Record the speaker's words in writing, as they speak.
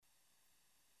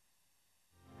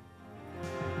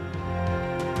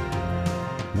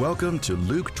Welcome to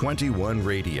Luke 21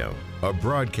 Radio, a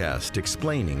broadcast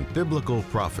explaining biblical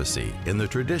prophecy in the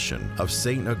tradition of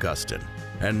St. Augustine.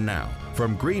 And now,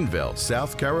 from Greenville,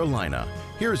 South Carolina,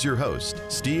 here's your host,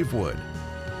 Steve Wood.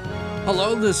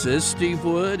 Hello, this is Steve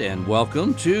Wood, and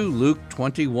welcome to Luke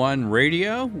 21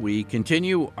 Radio. We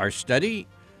continue our study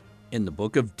in the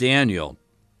book of Daniel.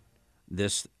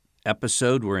 This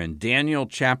episode, we're in Daniel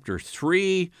chapter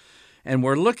 3, and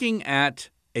we're looking at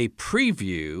a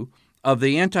preview of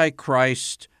the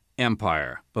Antichrist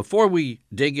empire. Before we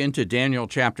dig into Daniel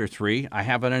chapter 3, I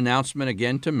have an announcement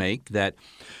again to make that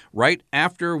right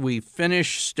after we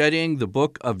finish studying the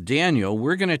book of Daniel,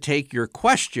 we're going to take your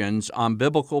questions on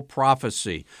biblical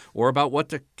prophecy or about what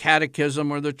the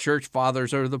catechism or the church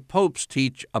fathers or the popes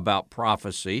teach about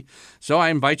prophecy. So I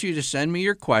invite you to send me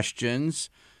your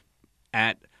questions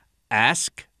at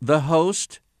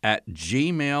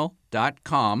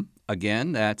askthehost@gmail.com.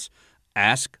 Again, that's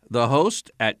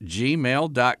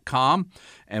askthehost@gmail.com,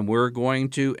 and we're going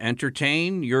to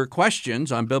entertain your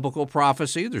questions on biblical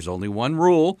prophecy. There's only one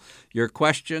rule. Your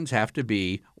questions have to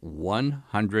be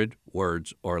 100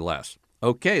 words or less.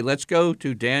 Okay, let's go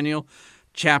to Daniel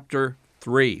chapter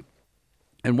 3.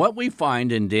 And what we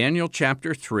find in Daniel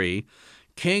chapter 3,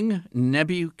 King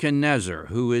Nebuchadnezzar,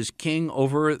 who is king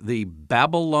over the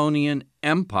Babylonian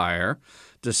Empire,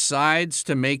 decides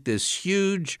to make this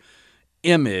huge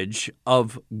image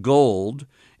of gold,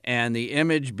 and the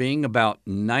image being about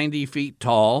 90 feet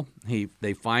tall.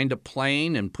 They find a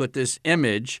plane and put this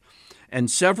image,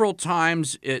 and several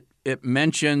times it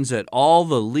mentions that all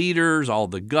the leaders, all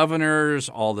the governors,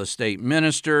 all the state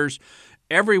ministers,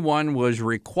 everyone was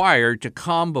required to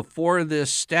come before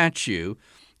this statue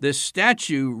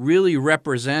really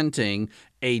representing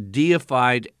a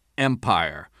deified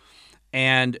empire,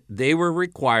 and they were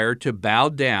required to bow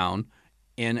down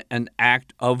in an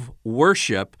act of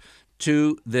worship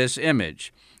to this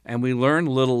image. And we learn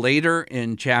a little later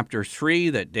in chapter 3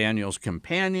 that Daniel's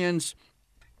companions,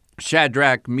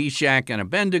 Shadrach, Meshach, and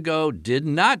Abednego, did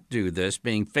not do this,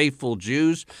 being faithful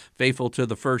Jews, faithful to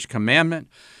the first commandment,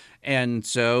 and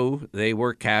so they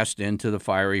were cast into the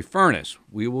fiery furnace.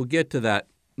 We will get to that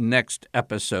next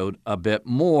episode a bit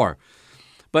more.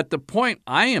 But the point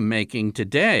I am making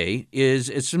today is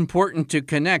it's important to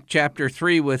connect chapter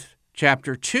 3 with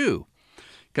chapter 2,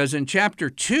 because in chapter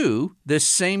 2, this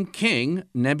same king,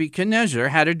 Nebuchadnezzar,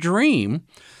 had a dream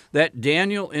that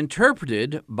Daniel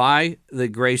interpreted by the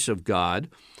grace of God,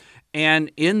 and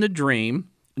in the dream,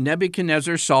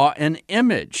 Nebuchadnezzar saw an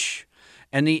image,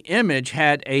 and the image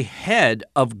had a head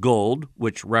of gold,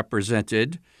 which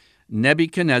represented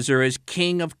Nebuchadnezzar as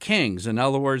king of kings. In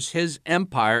other words, his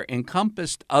empire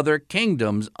encompassed other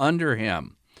kingdoms under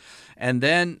him. And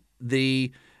then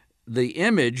the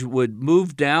image would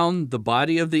move down the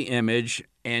body of the image,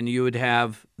 and you would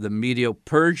have the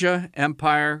Medo-Persia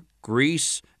Empire,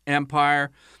 Greece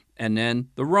Empire, and then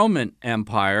the Roman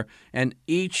Empire. And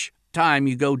each time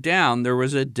you go down, there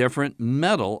was a different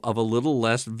metal of a little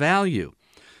less value.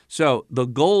 So the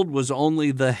gold was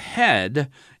only the head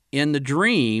in the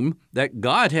dream that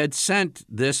God had sent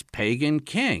this pagan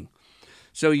king.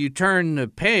 So you turn the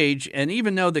page, and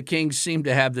even though the king seemed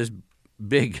to have this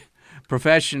big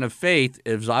profession of faith,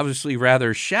 is obviously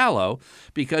rather shallow,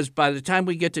 because by the time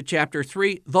we get to chapter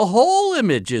 3, the whole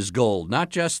image is gold, not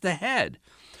just the head.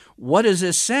 What is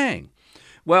this saying?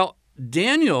 Well,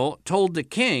 Daniel told the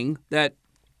king that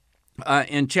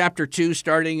in chapter 2,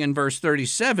 starting in verse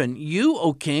 37, you,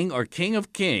 O king, are king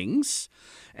of kings,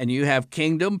 and you have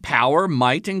kingdom, power,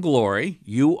 might, and glory.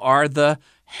 You are the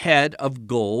head of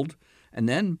gold. And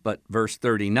then, but verse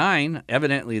 39,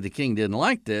 evidently the king didn't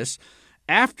like this.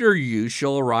 After you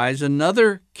shall arise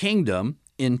another kingdom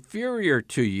inferior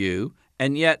to you,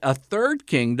 and yet a third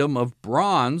kingdom of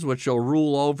bronze, which shall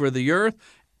rule over the earth.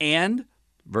 And,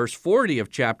 verse 40 of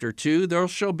chapter 2, there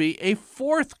shall be a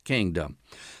fourth kingdom.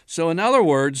 So in other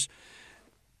words,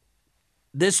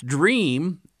 this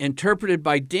dream interpreted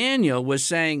by Daniel was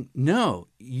saying, no,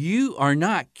 you are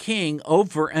not king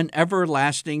over an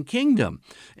everlasting kingdom.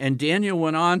 And Daniel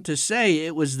went on to say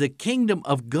it was the kingdom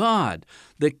of God.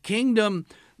 The kingdom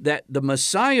that the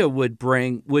Messiah would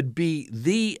bring would be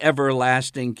the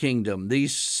everlasting kingdom.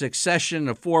 These succession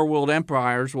of four world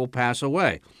empires will pass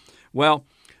away. Well,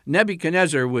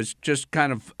 Nebuchadnezzar was just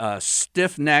kind of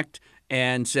stiff-necked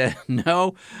and said,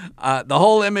 no, the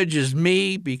whole image is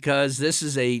me, because this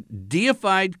is a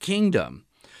deified kingdom.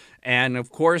 And of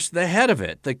course, the head of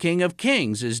it, the King of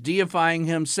Kings, is deifying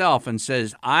himself and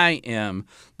says, I am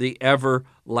the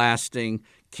everlasting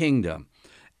kingdom.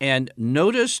 And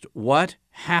notice what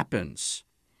happens.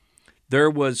 There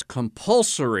was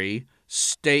compulsory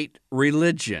state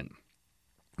religion.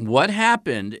 what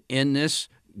happened in this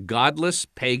godless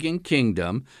pagan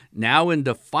kingdom, now in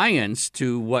defiance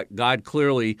to what God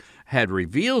clearly had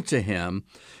revealed to him,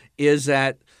 is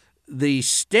that the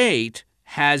state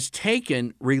has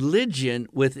taken religion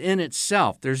within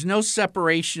itself. There's no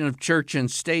separation of church and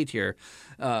state here.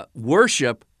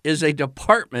 Worship is a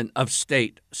department of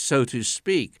state, so to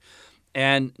speak.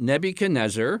 And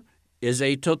Nebuchadnezzar is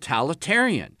a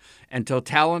totalitarian. And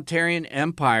totalitarian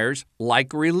empires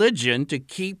like religion to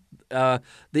keep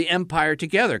the empire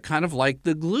together, kind of like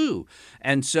the glue.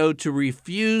 And so to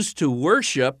refuse to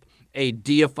worship a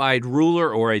deified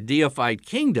ruler or a deified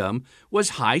kingdom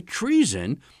was high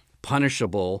treason,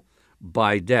 punishable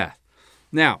by death.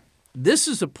 Now, this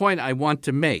is the point I want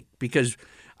to make, because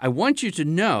I want you to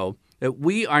know that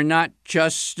we are not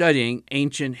just studying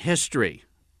ancient history,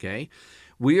 okay?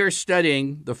 We are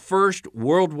studying the first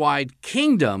worldwide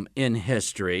kingdom in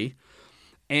history,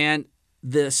 and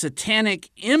the satanic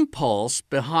impulse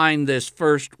behind this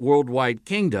first worldwide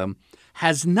kingdom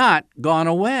has not gone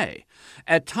away.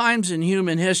 At times in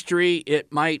human history,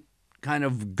 it might kind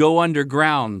of go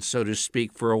underground, so to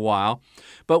speak, for a while.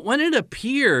 But when it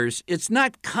appears, it's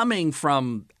not coming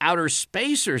from outer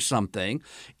space or something.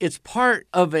 It's part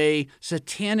of a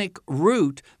satanic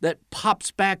root that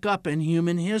pops back up in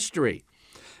human history.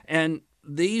 And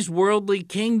these worldly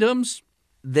kingdoms,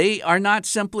 they are not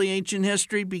simply ancient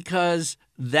history, because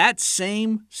that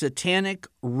same satanic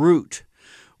root,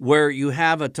 where you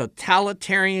have a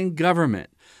totalitarian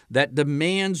government that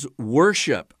demands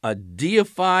worship, a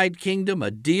deified kingdom,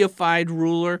 a deified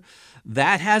ruler,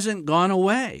 that hasn't gone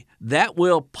away. That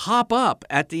will pop up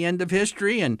at the end of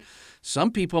history, and some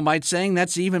people might say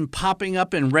that's even popping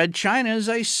up in Red China as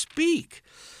I speak.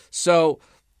 So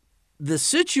the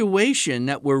situation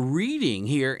that we're reading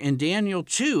here in Daniel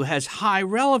 2 has high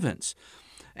relevance.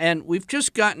 And we've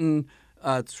just gotten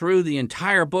through the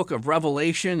entire book of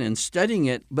Revelation and studying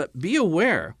it, but be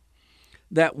aware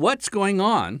that what's going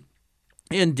on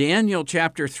in Daniel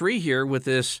chapter 3 here with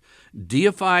this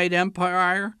deified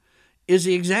empire is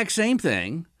the exact same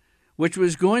thing which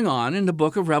was going on in the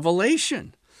book of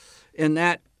Revelation, in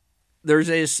that there's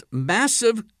this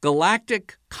massive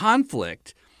galactic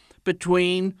conflict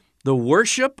between the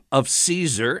worship of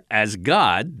Caesar as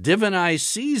God, divinized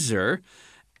Caesar,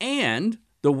 and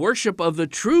the worship of the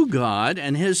true God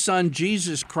and his son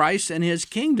Jesus Christ and his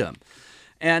kingdom.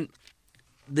 And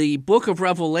the book of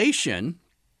Revelation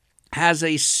has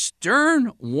a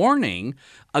stern warning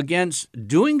against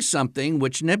doing something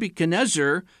which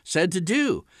Nebuchadnezzar said to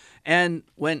do. And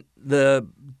when the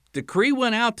decree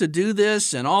went out to do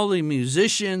this, and all the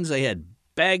musicians, they had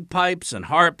bagpipes and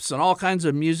harps and all kinds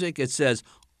of music, it says,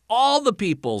 all the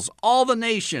peoples, all the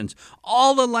nations,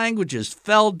 all the languages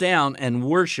fell down and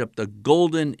worshiped the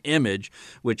golden image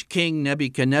which King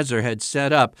Nebuchadnezzar had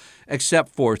set up, except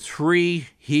for 3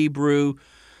 Hebrew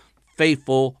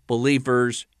faithful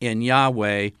believers in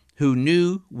Yahweh who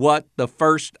knew what the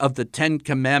first of the 10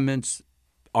 commandments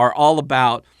are all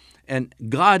about. And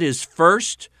God is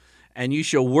first, and you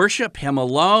shall worship him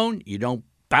alone. You don't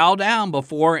bow down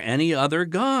before any other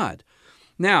God.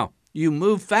 Now, you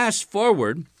move fast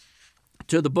forward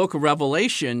to the book of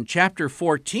Revelation, chapter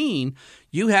 14,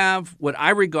 you have what I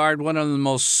regard one of the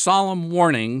most solemn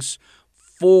warnings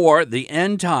for the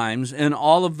end times in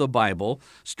all of the Bible.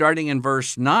 Starting in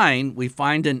verse 9, we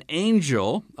find an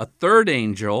angel, a third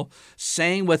angel,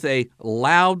 saying with a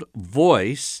loud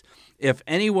voice, if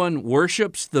anyone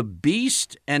worships the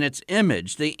beast and its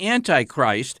image, the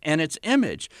Antichrist and its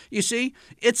image. You see,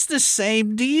 it's the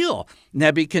same deal.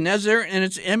 Nebuchadnezzar and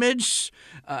its image,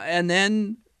 and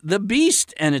then the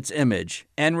beast and its image,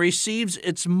 and receives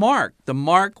its mark. The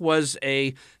mark was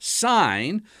a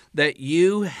sign that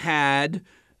you had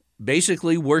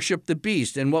basically worshiped the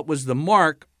beast. And what was the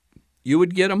mark? You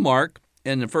would get a mark.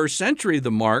 In the first century, the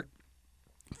mark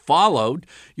followed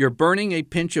you're burning a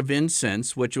pinch of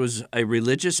incense, which was a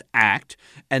religious act,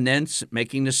 and then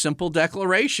making the simple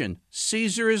declaration,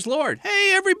 Caesar is Lord.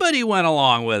 Hey, everybody went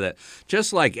along with it.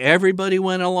 Just like everybody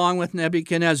went along with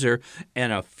Nebuchadnezzar,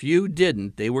 and a few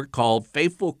didn't. They were called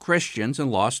faithful Christians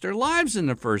and lost their lives in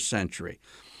the first century.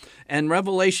 And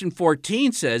Revelation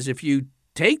 14 says, if you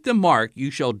take the mark,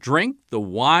 you shall drink the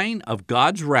wine of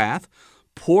God's wrath,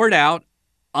 poured out,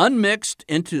 unmixed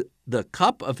into the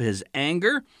cup of his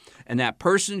anger, and that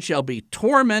person shall be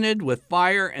tormented with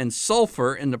fire and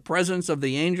sulfur in the presence of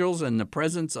the angels and the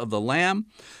presence of the Lamb,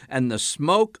 and the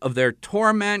smoke of their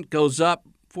torment goes up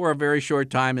for a very short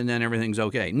time, and then everything's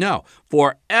okay. No,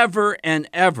 forever and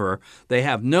ever, they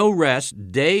have no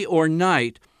rest, day or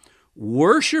night,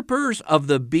 worshipers of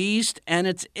the beast and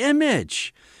its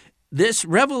image. this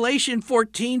Revelation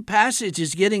 14 passage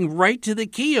is getting right to the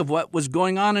key of what was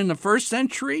going on in the first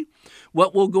century,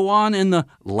 what will go on in the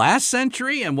last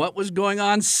century, and what was going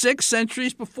on 6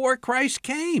 centuries before Christ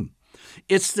came.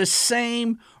 It's the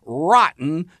same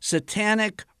rotten,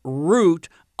 satanic root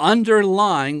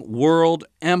underlying world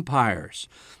empires.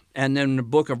 And then the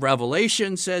book of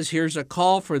Revelation says, here's a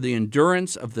call for the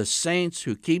endurance of the saints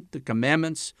who keep the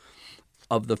commandments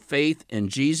of the faith in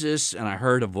Jesus. And I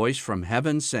heard a voice from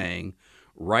heaven saying,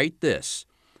 write this,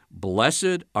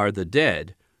 blessed are the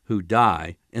dead who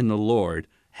die in the Lord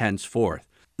henceforth.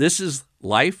 This is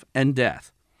life and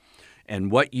death.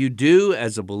 And what you do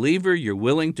as a believer, you're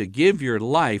willing to give your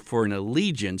life for an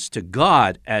allegiance to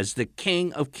God as the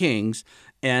King of Kings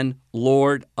and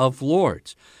Lord of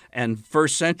Lords. And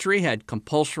first century had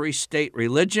compulsory state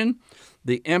religion.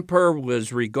 The emperor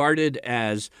was regarded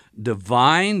as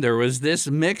divine. There was this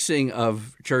mixing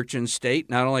of church and state,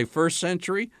 not only first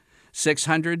century,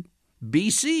 600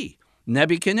 BC.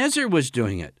 Nebuchadnezzar was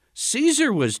doing it.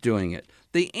 Caesar was doing it.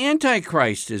 The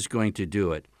Antichrist is going to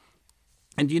do it.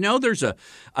 And you know, there's a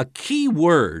key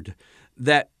word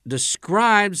that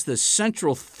describes the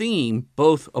central theme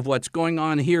both of what's going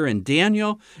on here in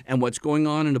Daniel and what's going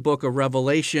on in the book of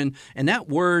Revelation, and that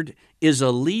word is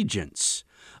allegiance.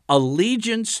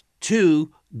 Allegiance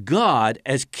to God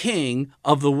as King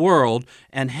of the world,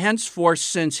 and henceforth,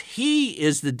 since He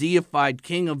is the deified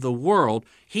King of the world,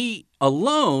 He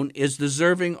alone is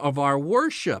deserving of our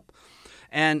worship.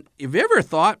 And have you ever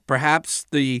thought perhaps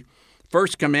the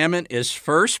First commandment is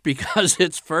first because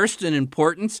it's first in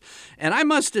importance? And I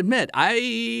must admit,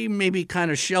 I maybe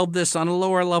kind of shelved this on a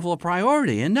lower level of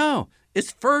priority. And no,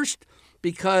 it's first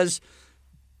because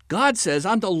God says,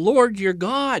 I'm the Lord your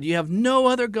God. You have no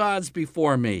other gods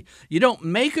before me. You don't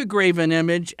make a graven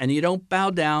image, and you don't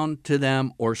bow down to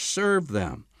them or serve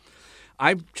them.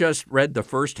 I've just read the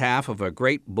first half of a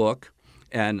great book,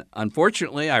 and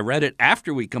unfortunately, I read it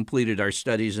after we completed our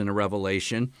studies in the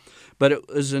Revelation, but it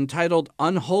was entitled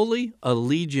Unholy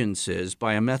Allegiances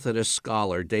by a Methodist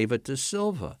scholar, David De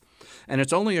Silva. And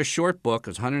it's only a short book,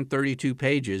 it's 132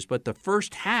 pages, but the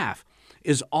first half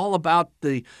is all about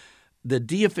the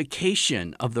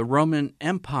deification of the Roman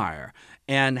Empire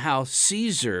and how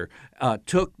Caesar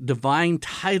took divine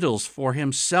titles for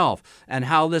himself and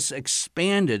how this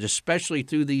expanded, especially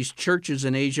through these churches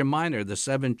in Asia Minor, the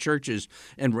 7 churches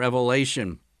in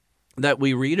Revelation that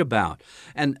we read about.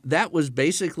 And that was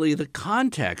basically the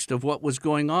context of what was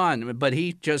going on. But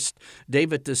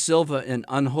David De Silva in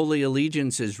Unholy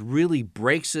Allegiances really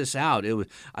breaks this out.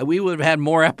 We would have had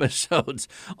more episodes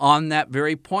on that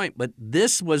very point, but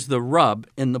this was the rub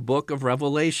in the book of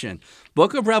Revelation.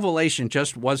 Book of Revelation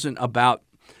just wasn't about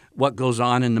what goes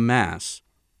on in the Mass,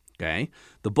 okay?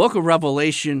 The book of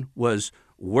Revelation was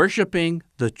worshiping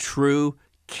the true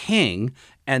King,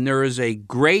 and there is a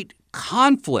great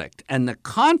conflict, and the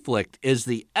conflict is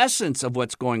the essence of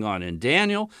what's going on in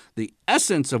Daniel, the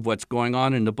essence of what's going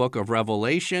on in the book of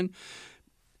Revelation,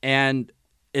 and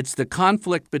it's the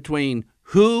conflict between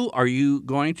who are you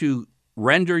going to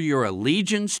render your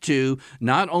allegiance to,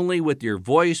 not only with your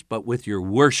voice, but with your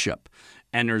worship.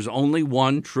 And there's only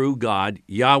one true God,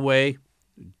 Yahweh,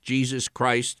 Jesus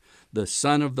Christ, the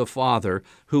Son of the Father,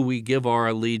 who we give our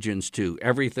allegiance to.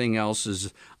 Everything else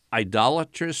is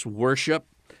idolatrous worship,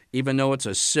 even though it's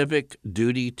a civic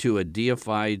duty to a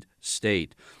deified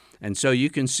state. And so you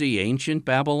can see ancient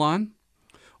Babylon,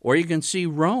 or you can see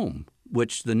Rome,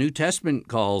 which the New Testament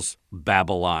calls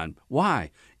Babylon.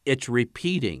 Why? It's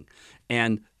repeating.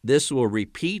 And this will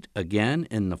repeat again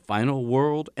in the final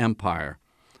world empire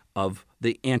of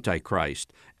the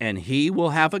Antichrist. And he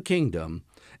will have a kingdom,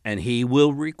 and he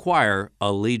will require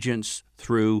allegiance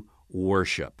through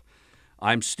worship.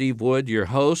 I'm Steve Wood, your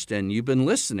host, and you've been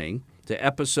listening to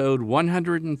episode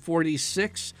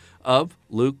 146 of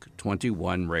Luke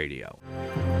 21 Radio.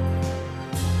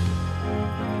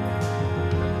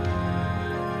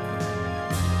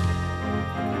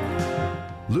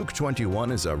 Luke 21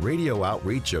 is a radio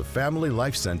outreach of Family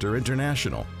Life Center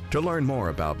International. To learn more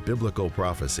about biblical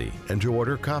prophecy and to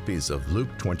order copies of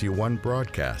Luke 21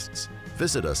 broadcasts,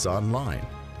 visit us online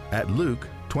at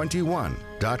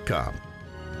luke21.com.